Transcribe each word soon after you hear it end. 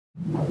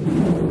Yeah,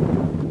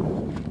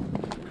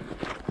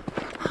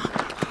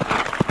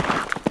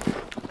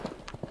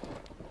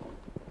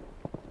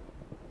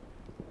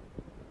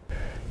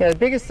 the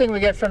biggest thing we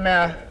get from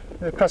our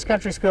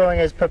cross-country schooling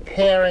is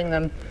preparing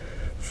them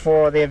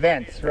for the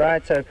events,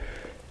 right? So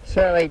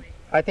certainly,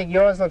 I think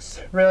yours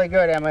looks really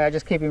good, Emily. I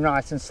just keep him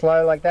nice and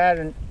slow like that,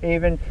 and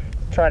even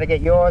try to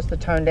get yours to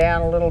tone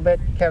down a little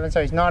bit, Kevin,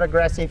 so he's not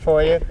aggressive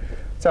for you.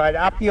 So I'd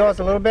up yours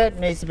a little bit,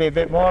 needs to be a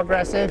bit more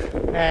aggressive,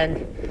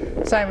 and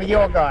same with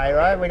your guy,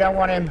 right? We don't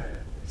want him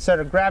sort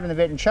of grabbing the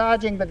bit and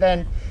charging, but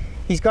then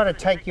he's got to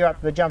take you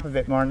up the jump a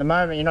bit more. And at the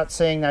moment, you're not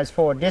seeing those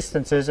forward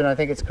distances, and I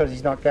think it's because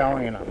he's not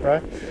going enough,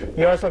 right?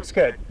 Yours looks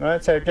good,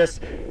 right? So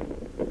just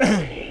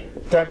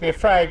don't be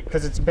afraid,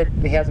 because it's a bit,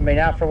 he hasn't been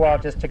out for a while,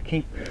 just to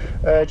keep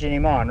urging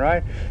him on,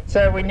 right?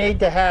 So we need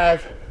to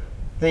have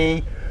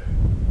the,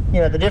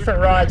 the different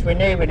rides we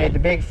need. We need the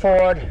big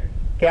forward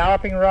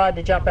galloping ride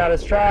to jump out of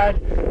stride.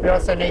 We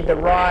also need the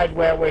ride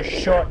where we're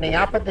shortening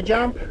up at the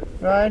jump,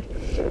 right?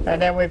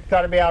 And then we've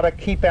got to be able to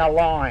keep our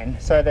line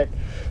so that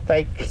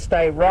they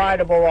stay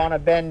rideable on a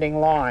bending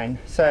line.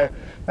 So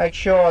make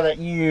sure that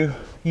you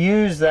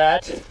use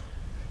that,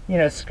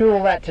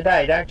 school that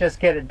today. Don't just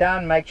get it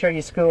done, make sure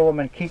you school them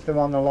and keep them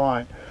on the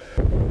line.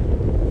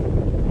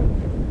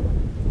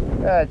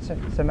 Good,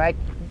 so make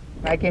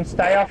him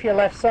stay off your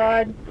left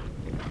side.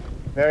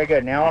 Very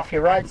good, now off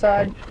your right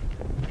side.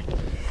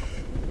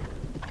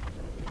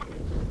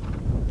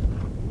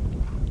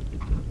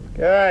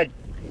 Good.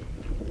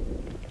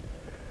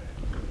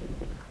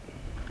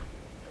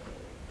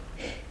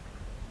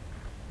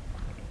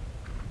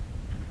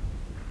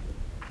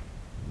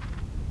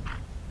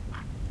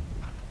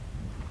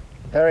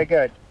 Very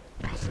good.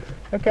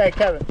 Okay,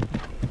 Kevin.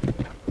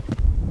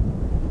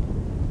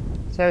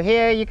 So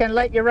here you can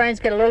let your reins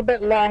get a little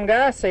bit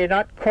longer so you're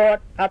not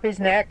caught up his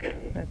neck.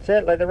 That's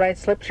it, let the reins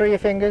slip through your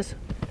fingers.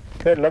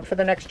 Good, look for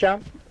the next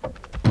jump.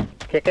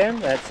 Kick him,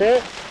 that's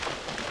it.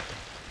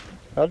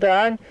 Well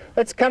done.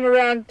 Let's come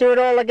around, do it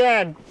all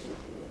again.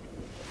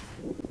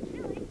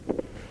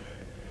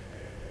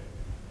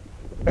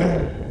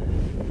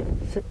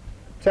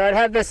 So I'd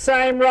have the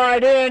same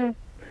ride in,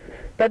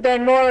 but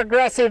then more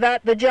aggressive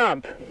at the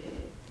jump.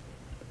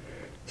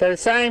 So the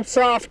same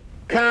soft,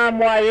 calm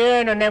way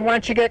in, and then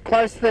once you get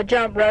close to the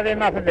jump, rev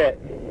him up a bit.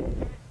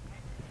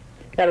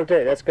 That'll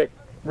do, that's good.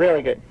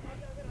 Really good.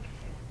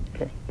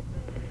 Okay.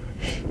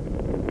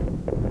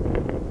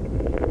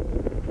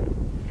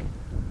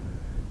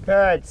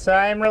 Good,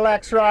 same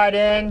relaxed ride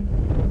in.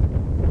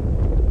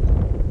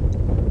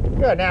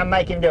 Good, now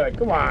make him do it.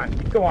 Come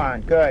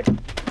on, good.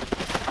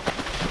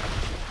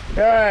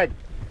 Good,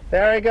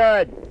 very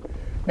good.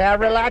 Now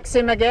relax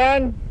him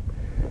again.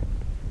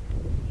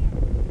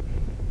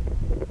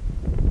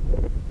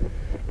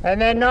 And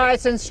then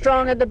nice and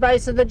strong at the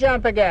base of the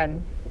jump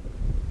again.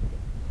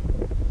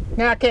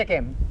 Now kick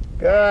him.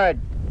 Good.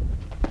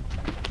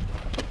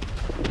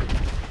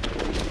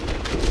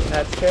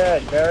 That's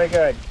good, very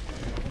good.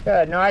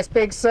 Good, nice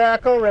big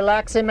circle,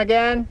 relax him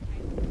again.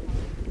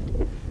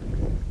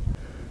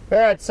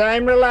 Good,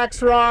 same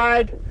relaxed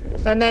ride,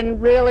 and then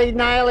really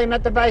nail him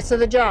at the base of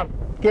the jump.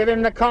 Give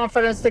him the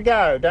confidence to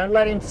go. Don't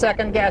let him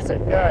second guess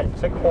it. Good,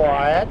 so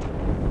quiet.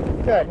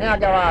 Good, now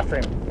go after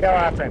him, go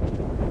after him.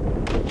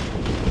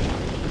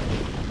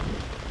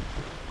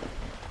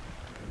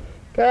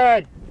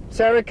 Good,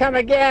 so we come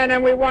again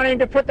and we want him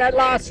to put that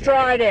last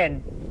stride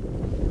in.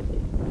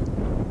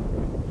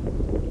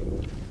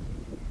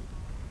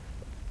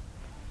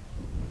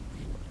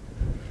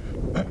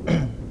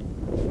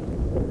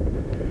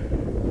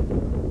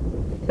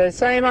 So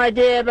same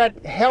idea,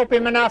 but help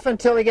him enough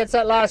until he gets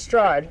that last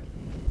stride.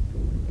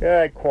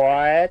 Good,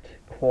 quiet,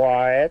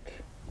 quiet,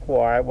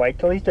 quiet. Wait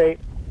till he's deep.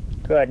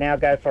 Good, now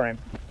go for him.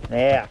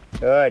 Yeah,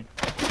 good.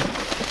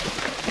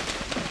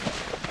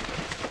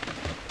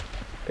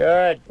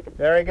 Good,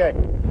 very good.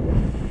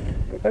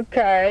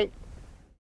 Okay,